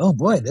nervous of like, oh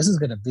boy,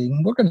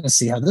 we're gonna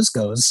see how this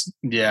goes.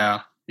 Yeah.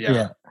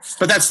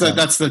 But that's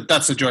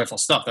the joyful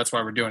stuff. That's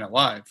why we're doing it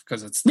live,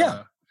 because it's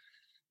the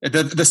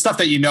stuff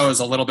that is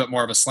a little bit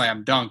more of a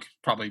slam dunk,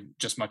 probably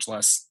just much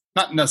less,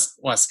 not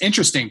less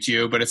interesting to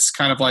you, but it's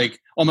kind of like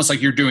almost like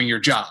you're doing your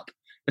job.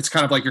 It's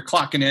kind of like you're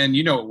clocking in,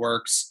 it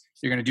works.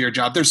 You're going to do your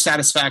job. There's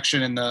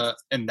satisfaction in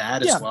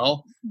that as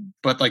well,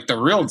 but like the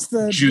real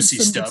juicy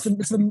stuff.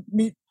 It's the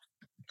meat.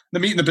 The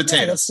meat and the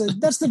potatoes. Yeah,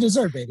 that's the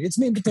dessert, baby. It's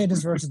meat and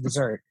potatoes versus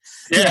dessert.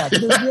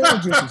 The real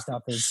juicy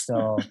stuff is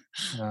still.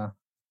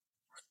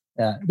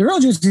 The real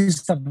juicy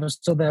stuff is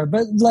still there,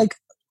 but like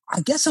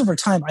I guess over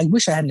time, I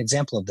wish I had an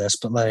example of this,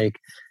 but like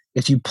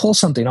if you pull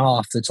something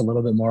off that's a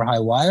little bit more high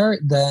wire,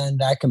 then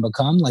that can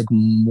become like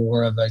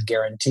more of a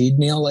guaranteed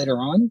meal later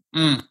on.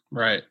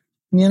 Right.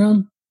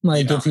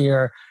 If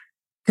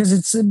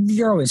because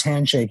you're always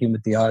handshaking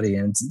with the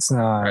audience. It's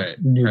not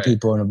new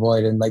people and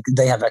avoid, and like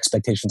they have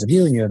expectations of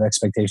you and you have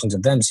expectations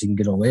of them, so you can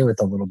get away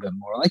with a little bit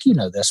more. Like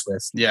this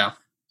with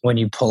when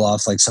you pull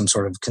off like some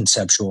sort of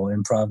conceptual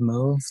improv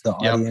move, the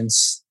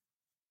audience,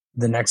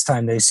 the next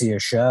time they see a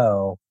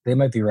show, they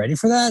might be ready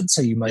for that.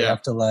 So you might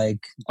have to like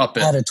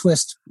add a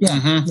twist.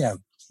 Yeah.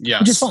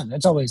 Which is fun.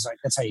 That's always like,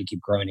 that's how you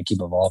keep growing and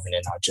keep evolving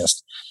and not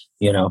just,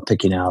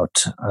 picking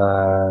out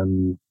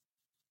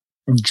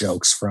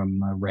jokes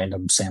from a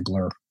random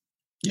sampler.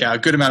 Yeah. A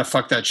good amount of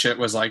fuck that shit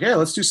was like, hey,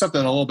 let's do something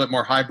a little bit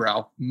more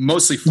highbrow,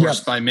 mostly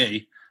forced by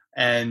me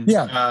and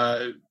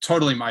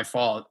totally my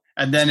fault.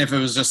 And then if it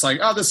was just like,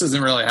 oh, this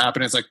isn't really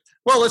happening, it's like,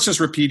 well, let's just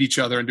repeat each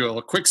other and do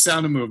a quick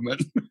sound of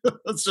movement.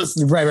 Let's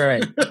just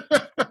right.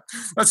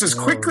 Let's just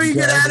quickly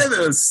get out of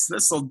this.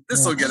 This will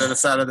get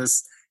us out of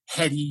this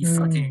heady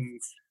fucking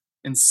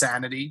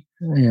insanity.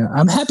 Yeah,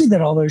 I'm happy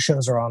that all those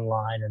shows are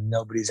online and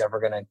nobody's ever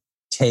going to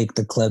take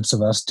the clips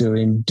of us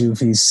doing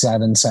doofy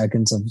 7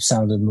 seconds of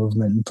sound and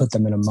movement and put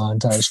them in a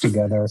montage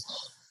together.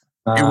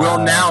 They will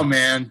now,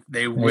 man.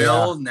 They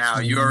will now.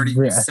 You already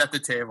set the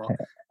table.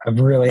 I'm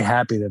really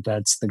happy that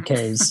that's the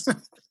case.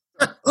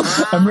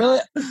 I'm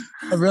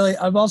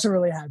also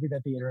really happy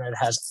that the internet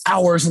has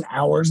hours and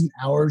hours and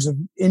hours of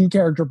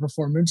in-character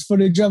performance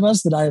footage of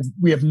us that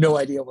we have no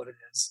idea what it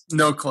is.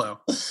 No clue.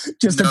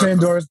 Just a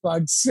Pandora's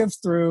box, sift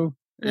through.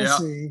 We'll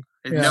see.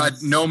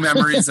 No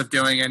memories of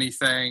doing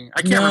anything.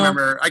 I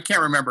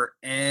can't remember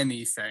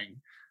anything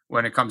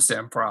when it comes to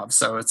improv.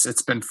 So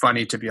it's been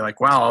funny to be like,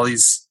 wow, all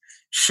these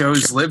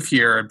shows live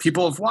here and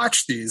people have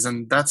watched these,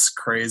 and that's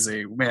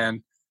crazy,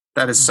 man.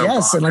 That is so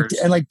yes, bonkers.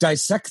 and like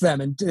dissect them,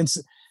 and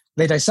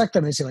they dissect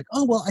them and they say like,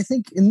 oh well, I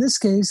think in this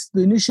case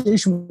the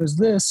initiation was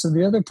this, so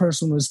the other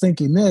person was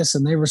thinking this,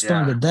 and they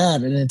responded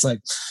that, and it's like,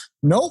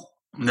 nope.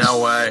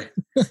 No way.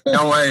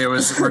 No way.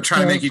 We're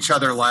trying to make each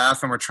other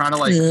laugh, and we're trying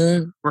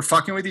to we're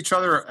fucking with each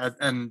other,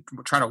 and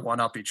we're trying to one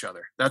up each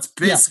other. That's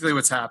basically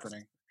what's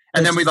happening.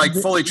 And then we like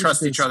fully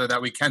trust each other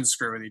that we can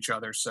screw with each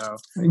other. So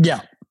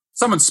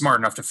someone's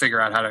smart enough to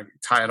figure out how to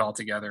tie it all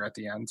together at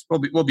the end.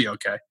 We'll be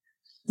okay.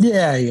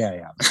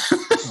 Yeah.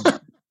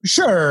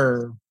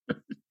 Sure.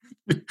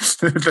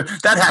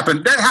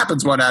 That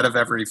happens 1 out of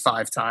every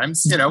 5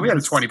 times. We had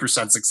a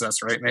 20%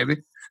 success rate, maybe.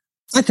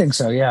 I think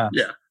so. Yeah.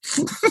 Yeah.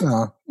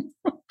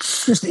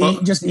 Just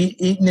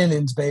eating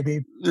innings,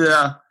 baby.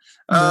 Yeah.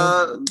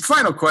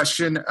 Final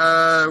question.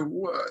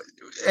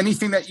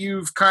 Anything that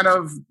you've kind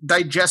of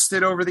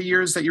digested over the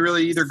years that you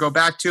really either go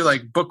back to,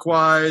 like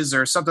book-wise,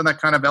 or something that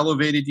kind of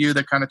elevated you,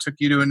 that kind of took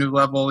you to a new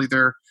level,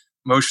 either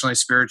emotionally,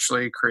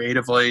 spiritually,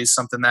 creatively,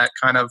 something that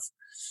kind of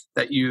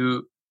that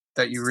you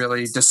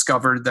really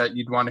discovered that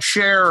you'd want to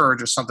share, or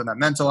just something that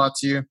meant a lot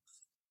to you?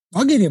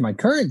 I'll give you my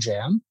current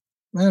jam.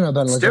 I don't know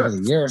about over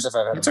the years if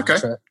I've had. It's okay.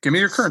 Give me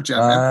your current jam.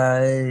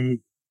 Man.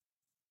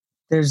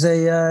 There's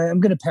I'm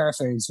going to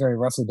paraphrase very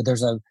roughly, but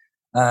there's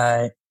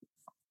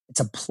it's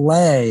a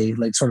play,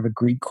 like sort of a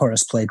Greek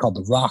chorus play called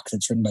The Rock,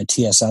 that's written by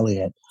T.S.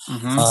 Eliot.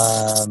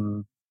 Mm-hmm.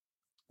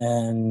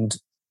 And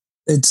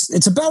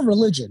it's about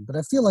religion, but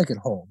I feel like it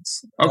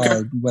holds.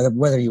 Okay.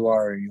 Whether you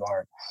are or you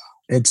aren't.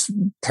 It's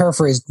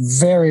paraphrased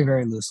very,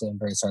 very loosely. I'm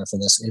very sorry for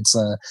this. It's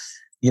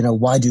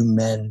why do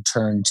men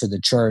turn to the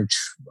church?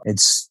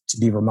 It's to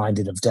be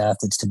reminded of death.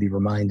 It's to be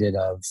reminded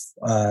of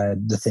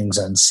the things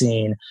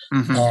unseen.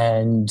 Mm-hmm.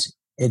 And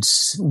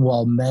it's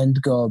while men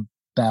go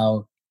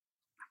about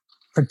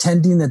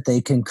pretending that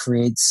they can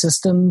create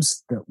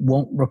systems that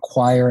won't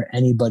require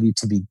anybody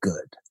to be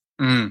good,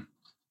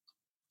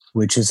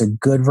 which is a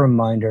good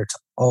reminder to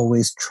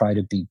always try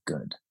to be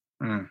good,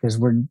 because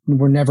we're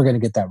never going to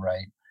get that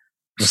right.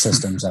 The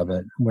systems of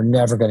it, we're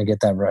never going to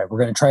get that right. We're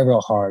going to try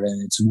real hard,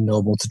 and it's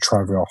noble to try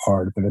real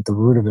hard, but at the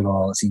root of it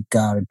all is you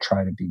got to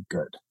try to be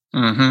good.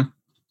 Mm-hmm.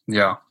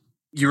 Yeah.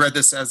 You read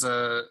this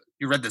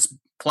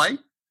play?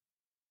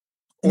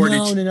 Or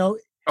no.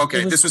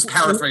 Okay, this was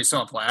paraphrased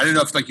on a play. I didn't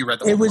know if you read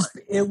the whole play.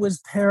 It was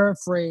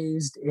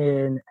paraphrased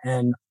in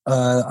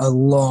a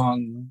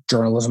long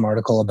journalism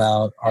article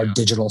about our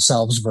digital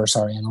selves versus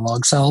our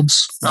analog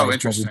selves. Oh,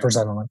 interesting. What we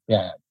present on,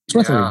 it's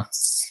worth reading.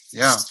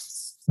 Yeah.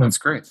 That's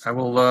great. I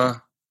will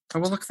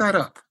look that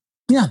up.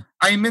 Yeah.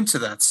 I am into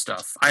that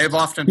stuff. I have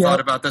often thought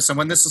about this, and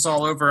when this is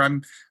all over,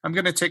 I'm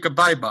going to take a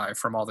bye-bye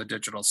from all the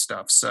digital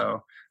stuff.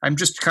 So I'm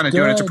just kind of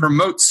doing it to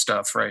promote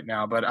stuff right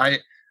now, but I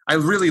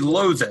really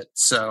loathe it.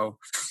 So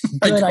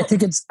good. I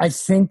think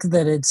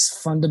that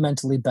it's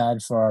fundamentally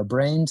bad for our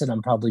brains, and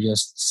I'm probably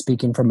just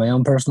speaking from my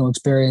own personal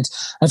experience.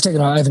 I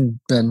haven't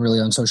been really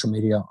on social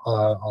media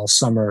all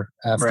summer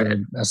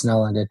after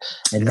SNL ended,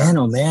 and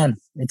man,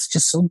 it's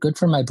just so good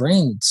for my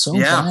brain. It's so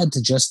bad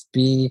to just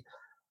be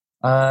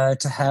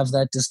to have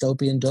that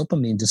dystopian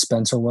dopamine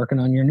dispenser working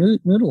on your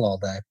noodle all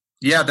day.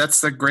 Yeah,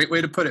 that's a great way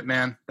to put it,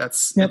 man.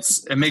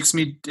 It makes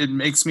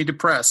me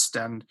depressed.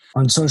 And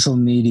on social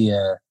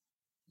media,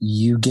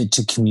 you get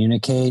to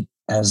communicate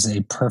as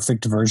a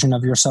perfect version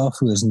of yourself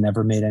who has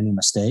never made any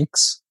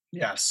mistakes.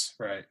 Yes,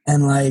 right.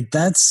 And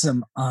that's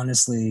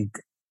honestly,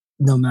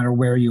 no matter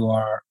where you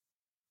are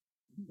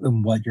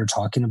and what you're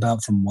talking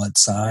about from what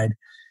side,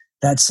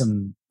 that's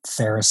some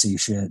Pharisee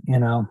shit,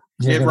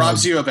 It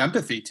robs you of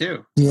empathy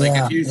too.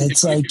 Yeah,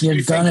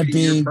 you're gonna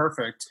be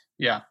perfect.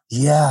 Yeah.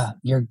 Yeah,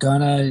 you're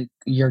gonna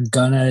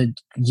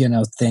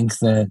think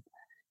that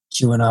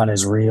QAnon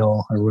is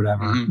real or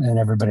whatever, and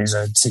everybody's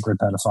a secret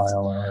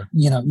pedophile, or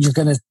you're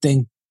gonna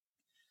think,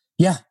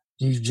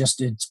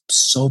 it's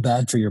so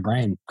bad for your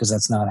brain, because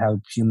that's not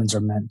how humans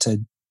are meant to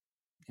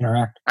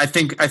interact. I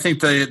think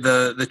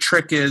the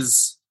trick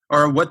is,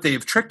 or what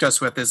they've tricked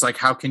us with is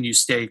how can you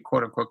stay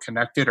quote unquote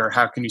connected, or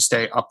how can you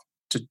stay up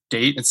to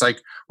date? It's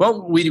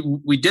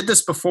we did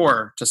this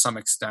before to some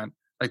extent.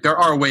 There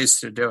are ways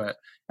to do it,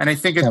 and I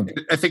think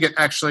it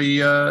actually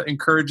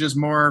encourages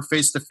more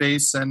face to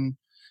face, and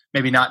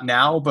maybe not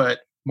now, but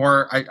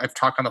more. I've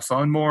talked on the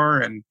phone more,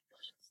 and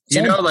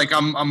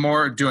I'm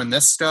more doing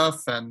this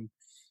stuff, and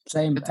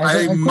same.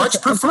 I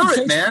much prefer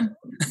it, man.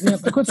 I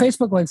quit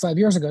Facebook 5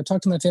 years ago.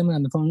 Talk to my family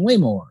on the phone way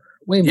more.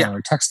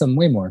 Text them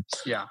way more.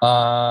 Yeah.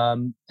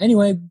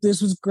 Anyway,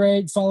 this was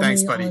great. Follow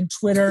me on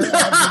Twitter.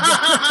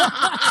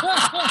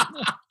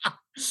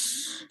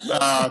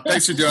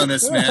 Thanks for doing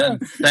this, man.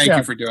 Thank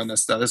you for doing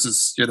this, though.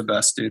 You're the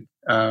best, dude.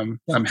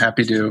 I'm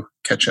happy to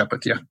catch up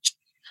with you.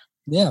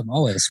 Yeah,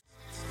 always.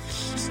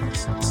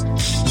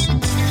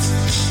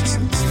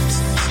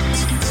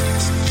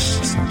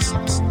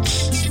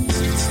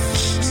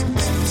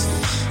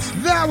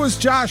 That was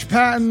Josh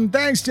Patten.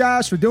 Thanks,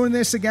 Josh, for doing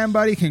this again,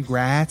 buddy.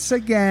 Congrats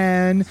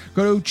again.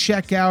 Go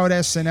check out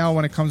SNL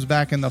when it comes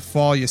back in the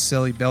fall, you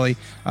silly Billy.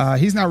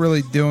 He's not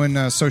really doing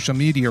social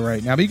media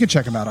right now, but you can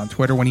check him out on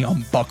Twitter when he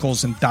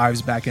unbuckles and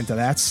dives back into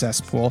that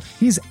cesspool.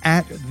 He's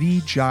at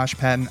the Josh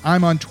Patten.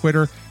 I'm on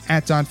Twitter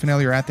at Don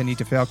Finelli or at The Need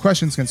to Fail.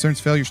 Questions, concerns,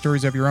 failure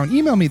stories of your own.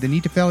 Email me,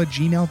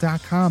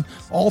 theneedtofail@gmail.com.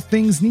 All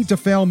things Need to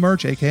Fail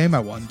merch, aka my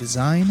one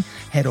design.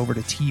 Head over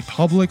to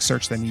TeePublic,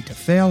 search The Need to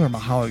Fail or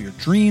Mahalo Your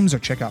Dreams, or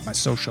check out my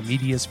social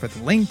medias for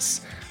the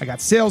links. I got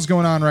sales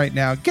going on right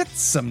now. Get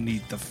some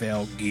Need to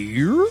Fail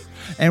gear.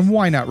 And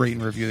why not rate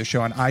and review the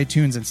show on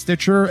iTunes and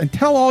Stitcher, and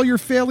tell all your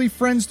faily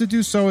friends to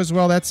do so as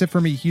well. That's it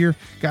for me here.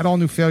 Got all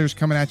new failures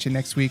coming at you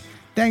next week.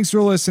 Thanks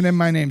for listening.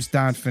 My name's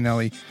Don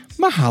Finelli.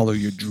 Mahalo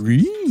your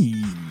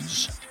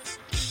dreams.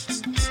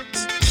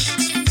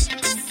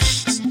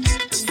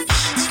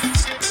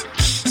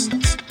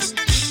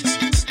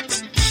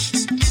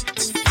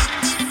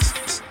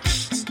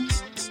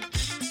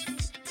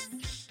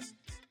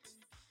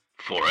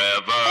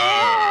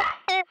 Forever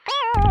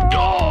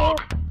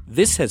Dog.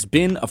 This has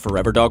been a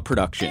Forever Dog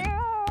production.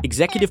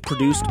 Executive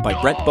produced by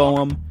Brett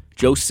Boehm,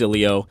 Joe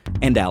Cilio,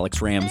 and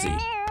Alex Ramsey.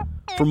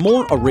 For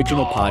more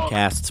original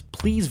podcasts,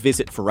 please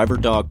visit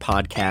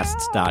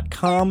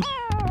foreverdogpodcasts.com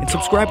and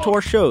subscribe to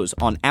our shows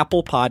on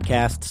Apple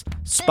Podcasts,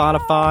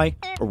 Spotify,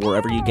 or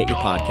wherever you get your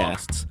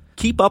podcasts.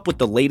 Keep up with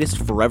the latest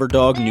Forever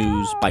Dog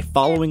news by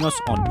following us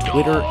on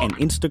Twitter and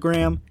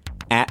Instagram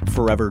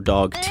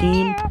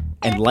 @ForeverDogTeam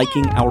and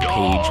liking our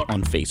page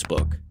on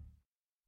Facebook.